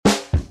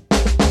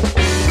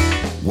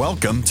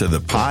Welcome to the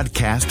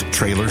Podcast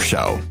Trailer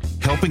Show,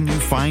 helping you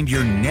find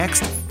your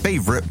next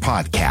favorite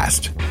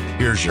podcast.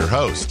 Here's your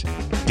host,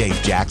 Dave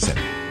Jackson.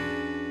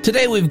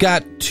 Today we've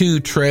got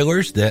two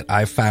trailers that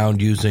I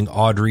found using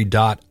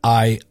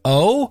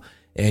Audrey.io,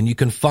 and you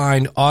can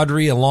find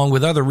Audrey along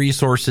with other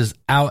resources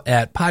out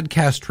at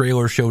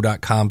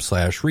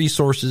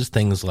podcasttrailershow.com/resources,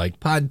 things like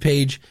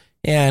Podpage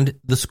and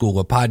the School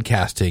of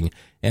Podcasting.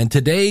 And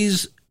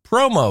today's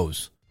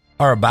promos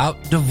are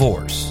about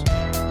divorce.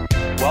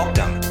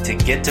 Welcome to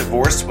Get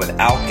Divorced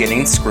Without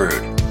Getting Screwed,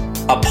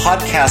 a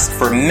podcast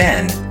for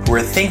men who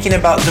are thinking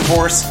about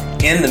divorce,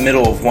 in the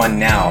middle of one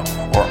now,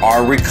 or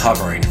are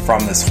recovering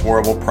from this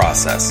horrible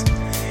process.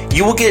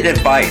 You will get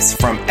advice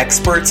from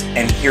experts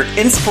and hear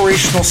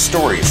inspirational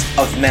stories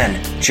of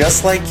men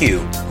just like you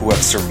who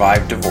have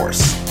survived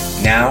divorce.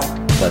 Now,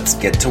 let's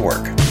get to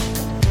work.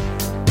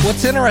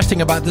 What's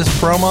interesting about this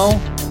promo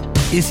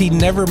is he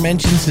never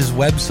mentions his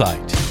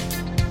website.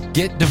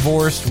 Get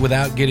Divorced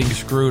Without Getting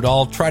Screwed.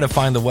 I'll try to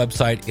find the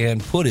website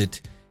and put it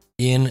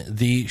in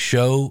the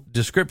show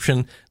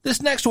description.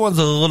 This next one's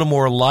a little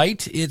more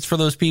light. It's for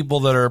those people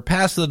that are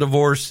past the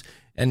divorce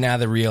and now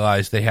they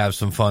realize they have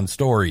some fun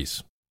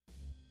stories.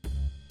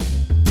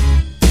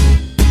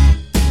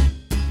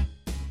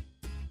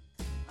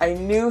 I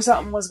knew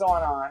something was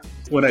going on.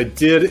 When I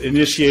did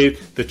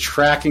initiate the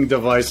tracking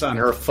device on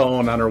her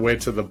phone on her way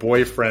to the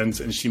boyfriend's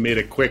and she made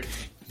a quick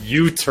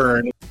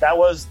U-turn. That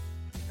was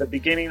the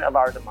beginning of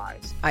our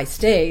demise. I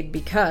stayed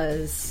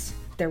because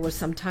there was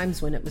some times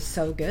when it was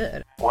so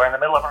good. We're in the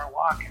middle of our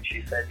walk and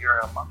she said, "You're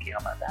a monkey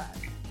on my back."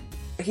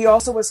 He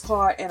also was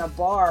caught in a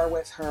bar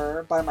with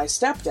her by my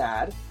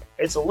stepdad.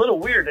 It's a little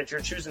weird that you're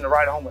choosing to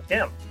ride home with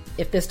him.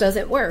 If this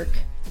doesn't work,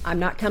 I'm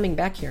not coming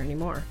back here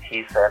anymore.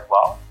 He said,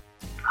 "Well,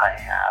 I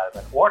have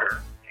an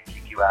order to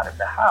kick you out of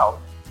the house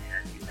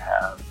and you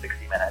have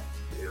 60 minutes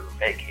to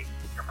vacate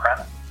your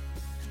premise."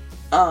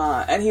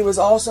 And he was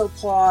also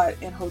caught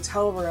in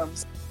hotel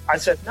rooms. I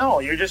said,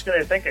 "No, you're just going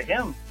to think of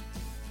him."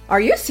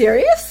 Are you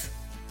serious?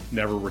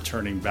 Never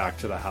returning back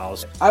to the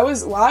house. I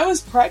was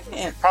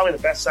pregnant. Probably the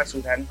best sex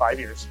we've had in 5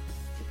 years.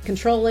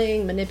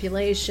 Controlling,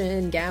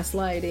 manipulation,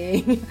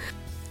 gaslighting.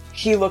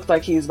 He looked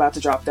like he was about to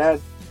drop dead.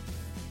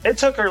 It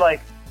took her like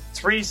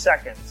 3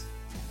 seconds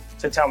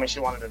to tell me she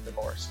wanted a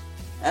divorce.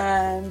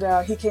 And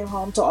he came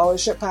home to all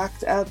his shit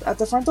packed at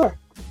the front door.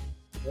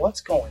 What's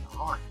going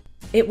on?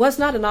 It was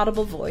not an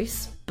audible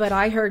voice, but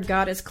I heard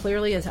God as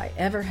clearly as I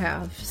ever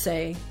have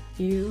say,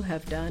 "You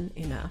have done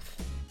enough."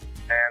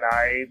 And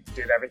I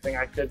did everything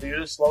I could do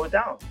to slow it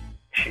down.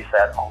 She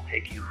said, "I'll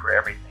take you for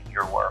everything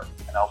you're worth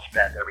and I'll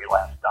spend every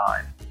last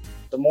dime."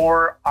 The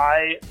more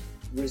I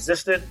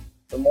resisted,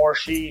 the more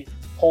she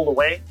pulled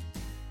away,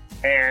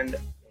 and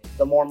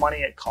the more money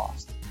it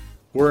cost.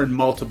 We're in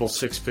multiple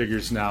six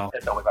figures now.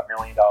 It's only $1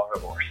 million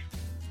divorce.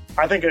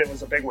 I think it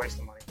was a big waste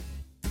of money.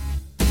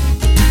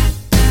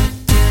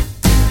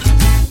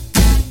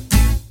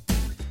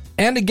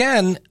 And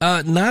again,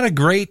 not a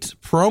great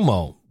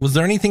promo. Was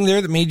there anything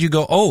there that made you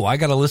go, "Oh, I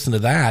got to listen to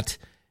that"?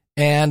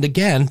 And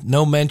again,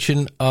 no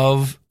mention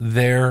of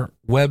their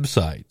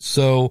website.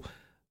 So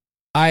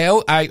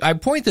I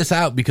point this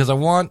out because I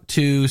want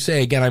to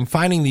say, again, I'm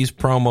finding these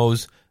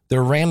promos.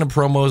 They're random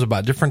promos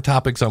about different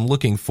topics I'm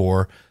looking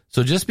for.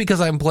 So just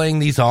because I'm playing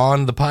these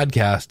on the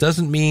podcast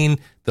doesn't mean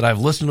that I've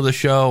listened to the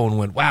show and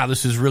went, "Wow,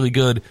 this is really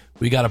good.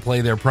 We got to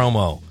play their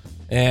promo."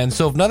 And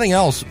so if nothing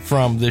else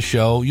from this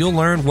show, you'll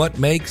learn what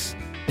makes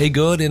a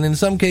good and in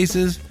some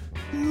cases,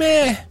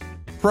 meh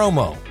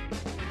promo.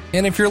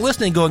 And if you're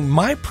listening going,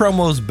 "My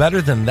promo's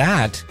better than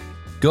that,"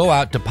 go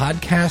out to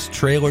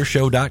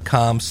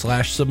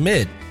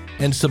podcasttrailershow.com/submit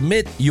and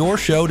submit your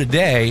show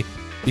today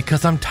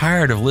because I'm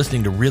tired of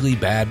listening to really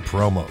bad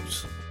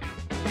promos.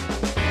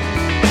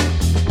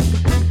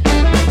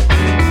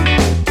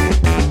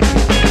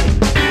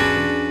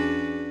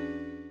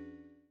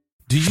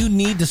 Do you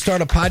need to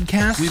start a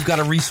podcast? We've got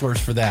a resource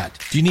for that.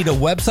 Do you need a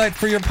website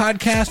for your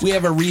podcast? We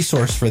have a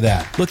resource for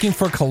that. Looking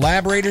for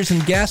collaborators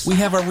and guests? We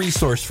have a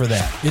resource for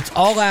that. It's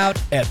all out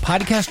at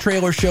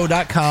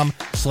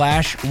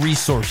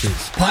podcasttrailershow.com/resources.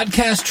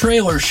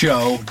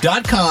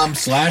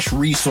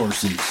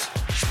 podcasttrailershow.com/resources.